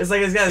 Yes. It's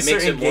like it's got a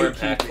certain makes it more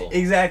gatekeeping. impactful.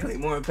 Exactly,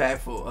 more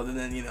impactful. Other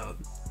than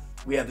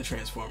we have the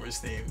Transformers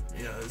theme.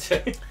 I was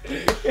gonna say,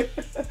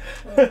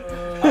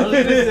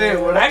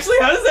 actually,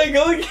 how does that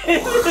go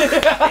again?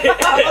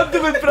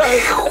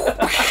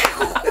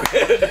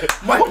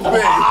 Michael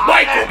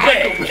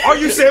Bay. Are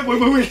you saying we're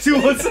moving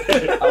to what's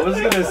I was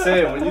gonna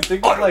say, when you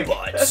think of like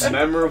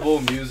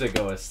memorable music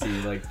OST,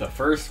 like the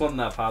first one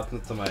that pops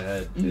into my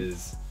head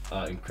is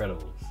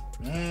Incredibles.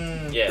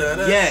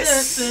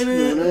 Yes.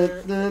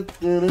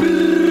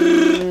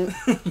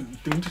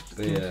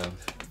 Yeah.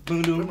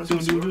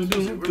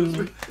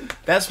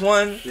 That's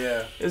one.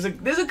 Yeah. There's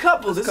a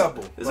couple.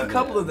 There's a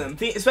couple of them,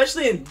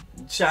 especially in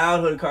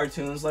childhood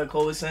cartoons, like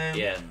Cole was saying.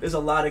 Yeah. There's a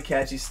lot of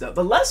catchy stuff,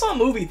 but less on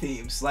movie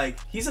themes. Like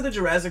he said the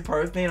Jurassic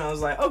Park theme, I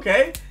was like,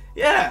 okay,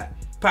 yeah.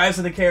 Pirates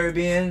of the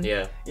Caribbean.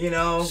 Yeah.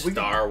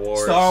 Star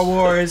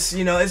Wars.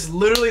 It's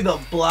literally the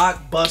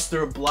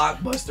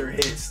blockbuster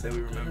hits that we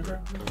remember.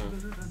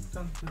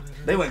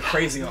 They went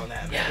crazy on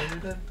that,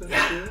 man.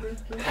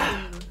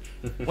 Yeah.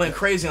 Went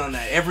crazy on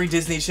that. Every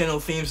Disney Channel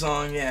theme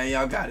song,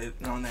 y'all got it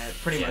on that.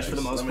 Pretty much for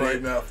the most part.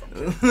 I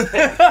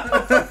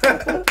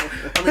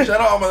mean,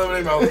 shout out all my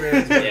Lemonade Mouth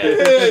fans.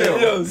 You know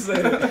what I'm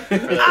saying?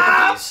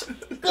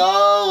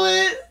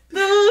 Going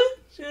through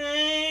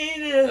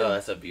change. Oh,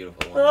 that's a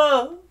beautiful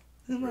one.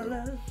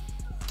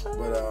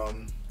 But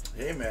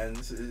hey man,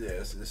 this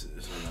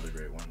is another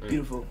great one.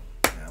 Beautiful.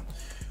 Yeah.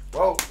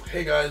 Well,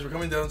 hey guys, we're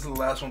coming down to the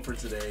last one for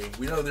today.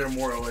 We know there are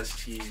more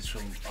OSTs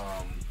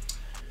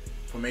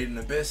from Made in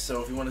Abyss,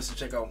 so if you want us to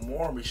check out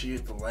more, make sure you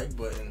hit the like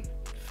button.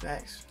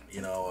 Facts. We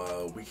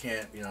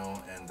can't,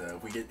 and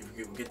if we get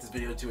this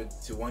video to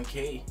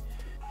 1K,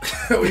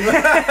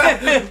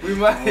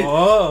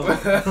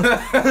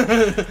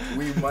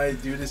 we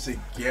might do this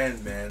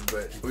again, man.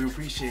 But we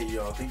appreciate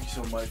y'all. Thank you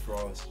so much for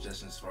all the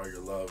suggestions, for all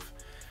your love.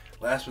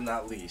 Last but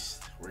not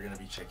least, we're gonna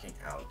be checking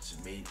out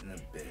Made in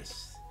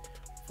Abyss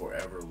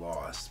Forever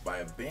Lost by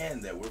a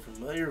band that we're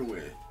familiar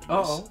with,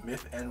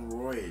 Myth and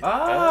Roy.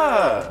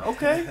 Ah,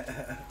 okay.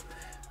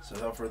 So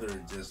without further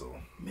ado,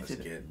 let's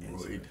get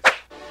into it.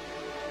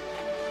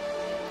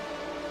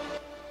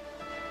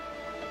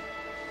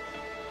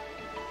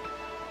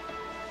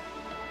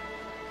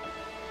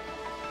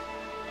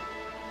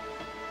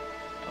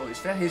 Oh,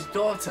 is that his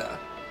daughter?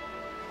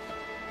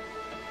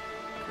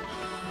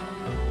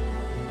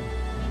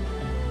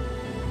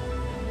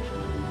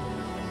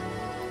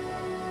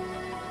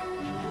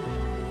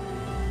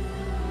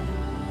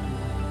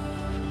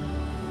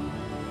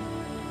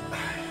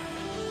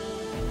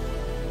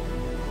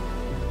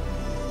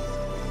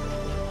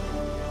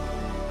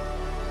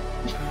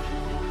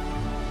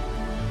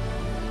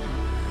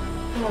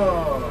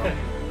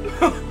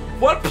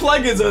 What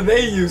plugins are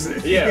they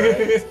using? Yeah,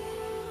 right.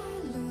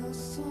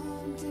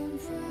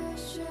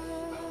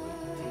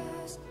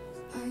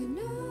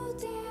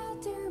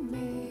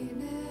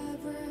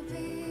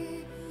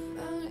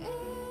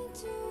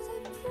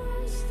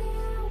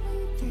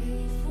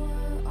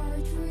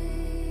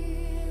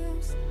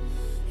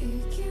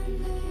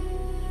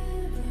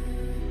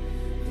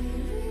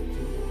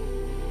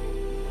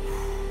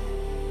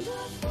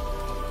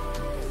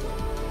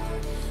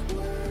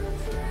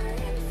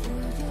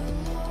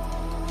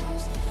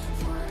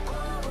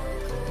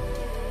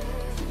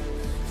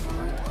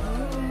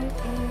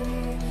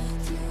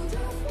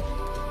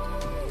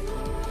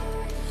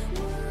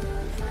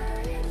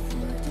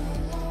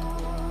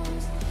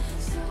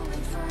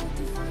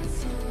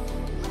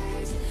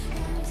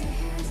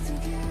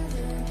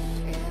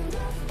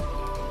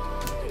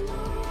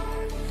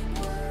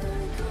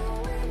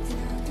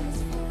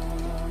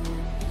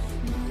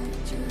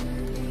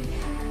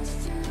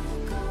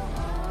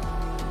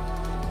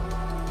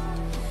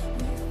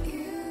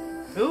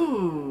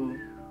 Ooh.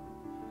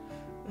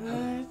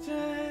 My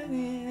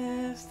journey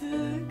has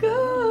to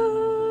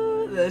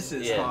go. This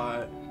is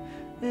hard.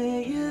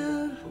 And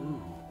you.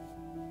 Ooh.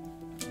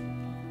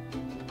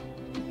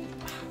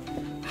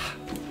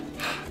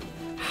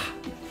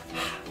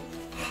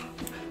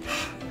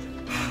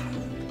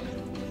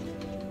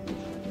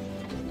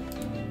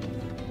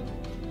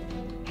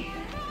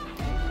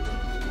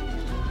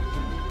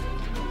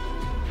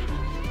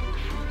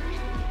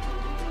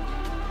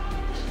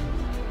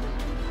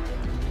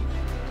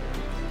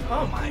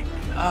 Oh my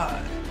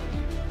god.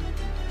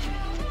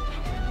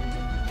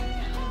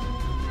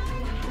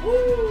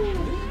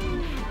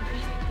 Woo.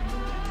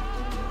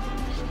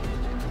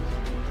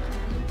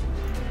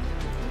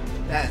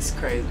 That's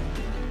crazy.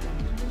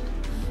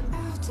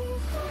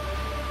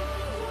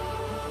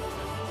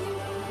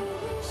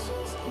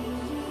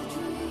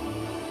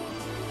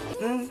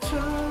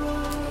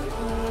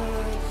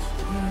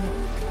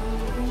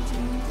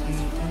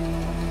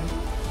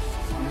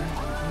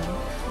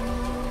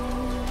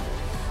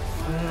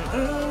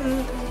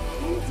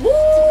 Woo!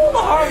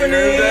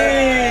 Harmony!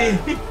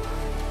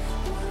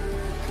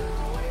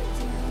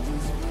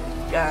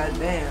 God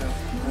damn.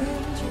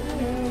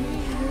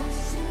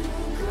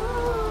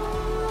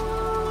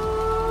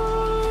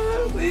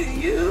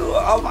 With you,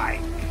 oh my.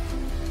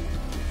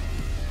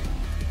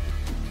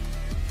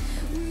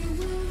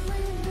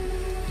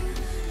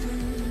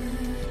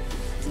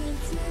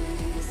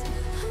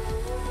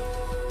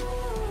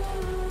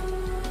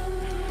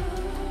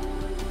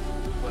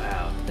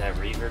 Wow, that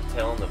reverb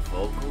tail on the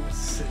vocals.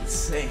 It's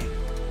insane.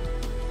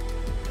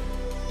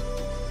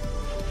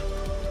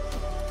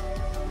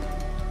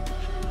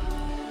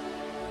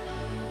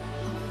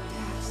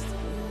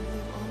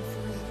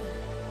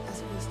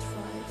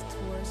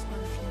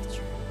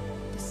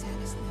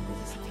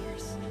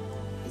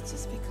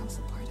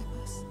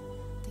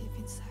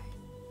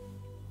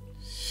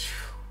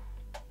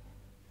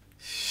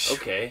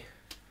 Okay.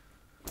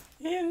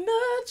 In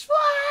the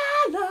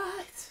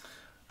twilight,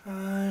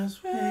 I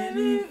was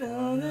waiting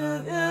on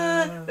the.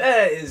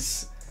 That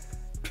is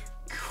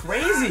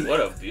crazy. What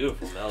a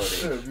beautiful melody.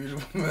 What a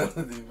beautiful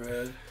melody,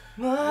 man.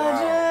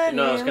 Wow. You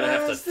know, I was gonna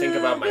have to think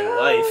about my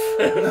life.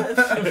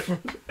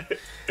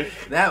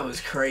 That was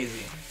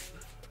crazy.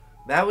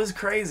 That was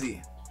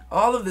crazy.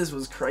 All of this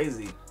was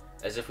crazy.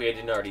 As if we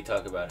didn't already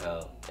talk about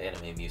how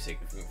anime music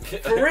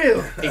For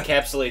real.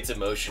 encapsulates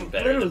emotion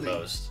better than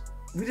most.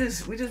 We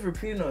just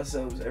repeating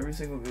ourselves every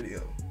single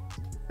video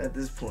at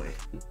this point.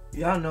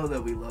 Y'all know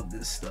that we love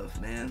this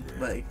stuff, man.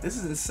 Like, this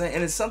is insane.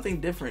 And it's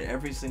something different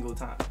every single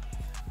time.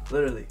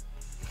 Literally.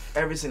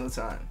 Every single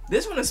time.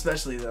 This one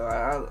especially, though,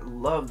 I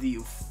love the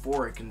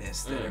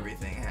euphoricness that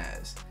everything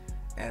has.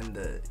 And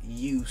the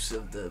use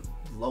of the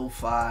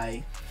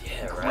lo-fi,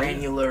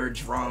 granular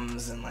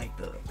drums, and like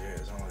the... Yeah,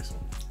 it's on like some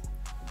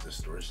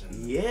distortion.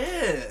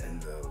 Yeah. In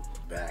the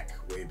back,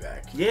 way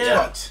back.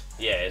 Yeah.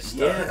 Yeah, it's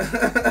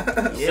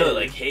yeah. Still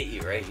like hit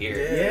you right here.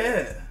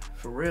 Yeah.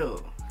 For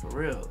real. For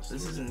real.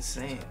 This is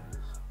insane.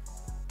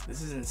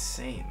 This is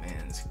insane,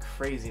 man. It's a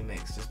crazy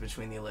mix just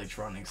between the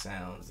electronic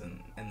sounds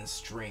and the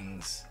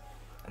strings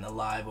and the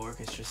live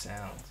orchestra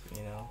sounds,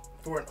 you know?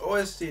 For an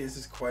OST, this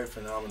is quite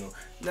phenomenal.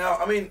 Now,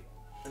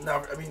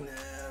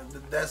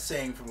 that's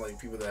saying from like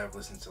people that have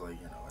listened to like,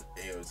 you know,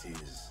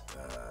 AOT's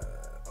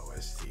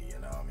OST. You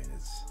know, I mean,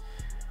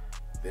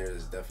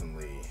 there's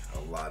definitely a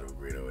lot of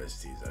great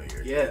OSTs out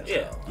here.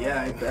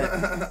 Yeah, I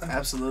bet.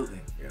 Absolutely.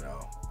 You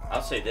know,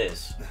 I'll say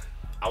this.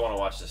 I want to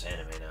watch this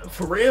anime now.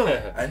 For real.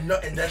 I know,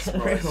 and that's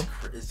bro.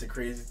 It's the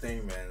crazy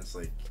thing, man. It's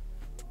like,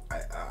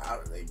 I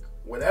like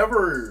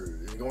whatever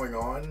is going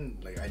on.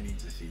 Like, I need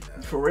to see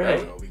that. For real.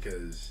 You know,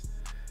 because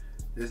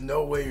there's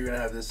no way you're gonna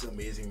have this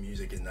amazing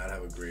music and not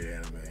have a great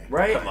anime.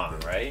 Right. Come on,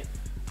 right?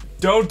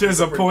 Don't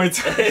disappoint.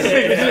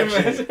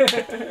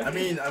 I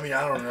mean,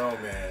 I don't know,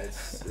 man.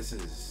 This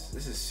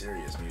is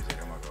serious music.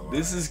 I'm not gonna lie.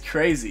 This is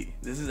crazy.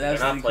 This is They're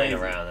absolutely not playing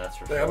crazy. around, that's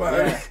for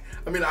Like, sure.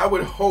 I mean, I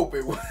would hope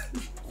it was.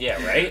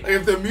 Yeah, right? Like,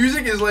 if the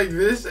music is like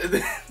this, and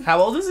then How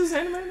old is this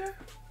anime now?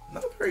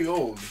 not very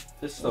old.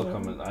 It's still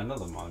coming. I know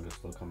the manga's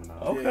still coming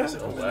out. Okay. Yeah, it's Oh,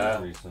 coming wow.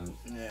 out. Recent.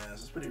 Yeah,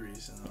 this is pretty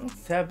recent.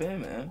 Let's tap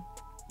in, man.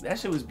 That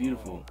shit was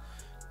beautiful.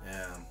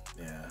 Yeah.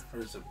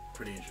 It's a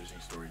pretty interesting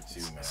story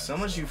too, man. So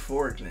much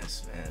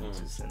euphoricness, man,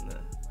 just in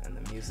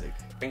the music.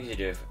 Brings you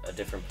to a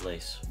different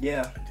place.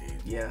 Yeah.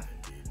 Indeed. Yeah.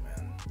 Indeed,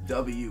 man.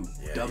 W.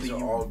 Yeah, W.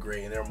 these are all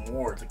great, and there are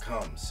more to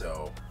come.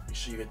 So make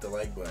sure you hit the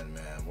like button,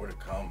 man. More to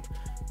come.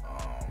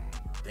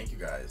 Thank you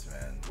guys,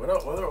 man. What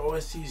other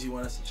OSTs you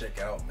want us to check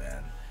out,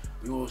 man?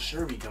 We will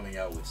sure be coming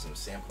out with some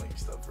sampling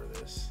stuff for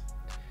this.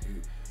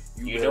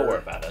 You know we're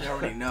about I it.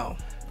 already know.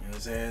 You know what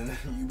I'm saying?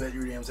 You bet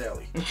your damn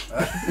Sally.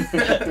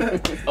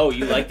 Oh,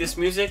 you like this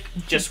music?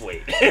 Just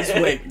wait. Just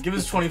wait. Give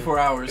us 24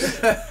 hours.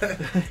 24.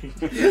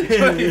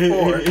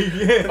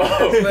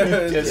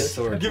 Oh,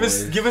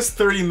 Just give us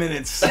 30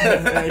 minutes.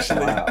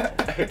 Actually. Wow.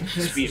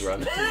 speed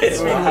run.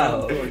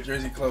 Wow.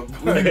 Jersey Club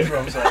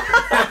drums on.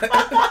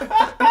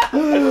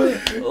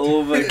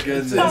 Oh my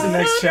goodness. That's the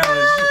next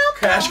challenge.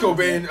 Cash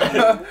Cobain.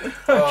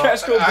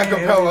 Cash Cobain.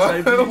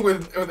 Acapella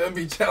with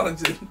MB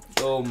Talented.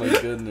 Oh my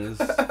goodness.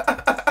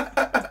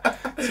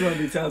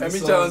 MB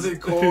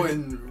Talented, Cole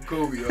and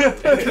Kobe.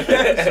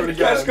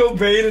 Cash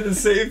Cobain at the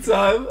same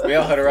time. We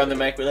all heard around the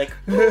mic. We're like,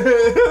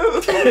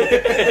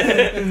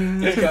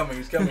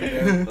 It's coming,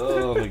 man.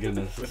 Oh my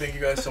goodness. Well, thank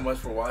you guys so much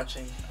for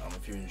watching.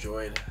 If you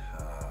enjoyed,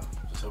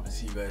 just hope to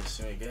see you guys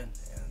soon again.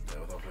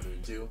 And without further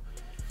ado, we'll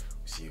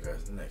see you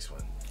guys in the next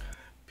one.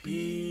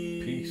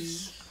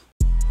 Peace.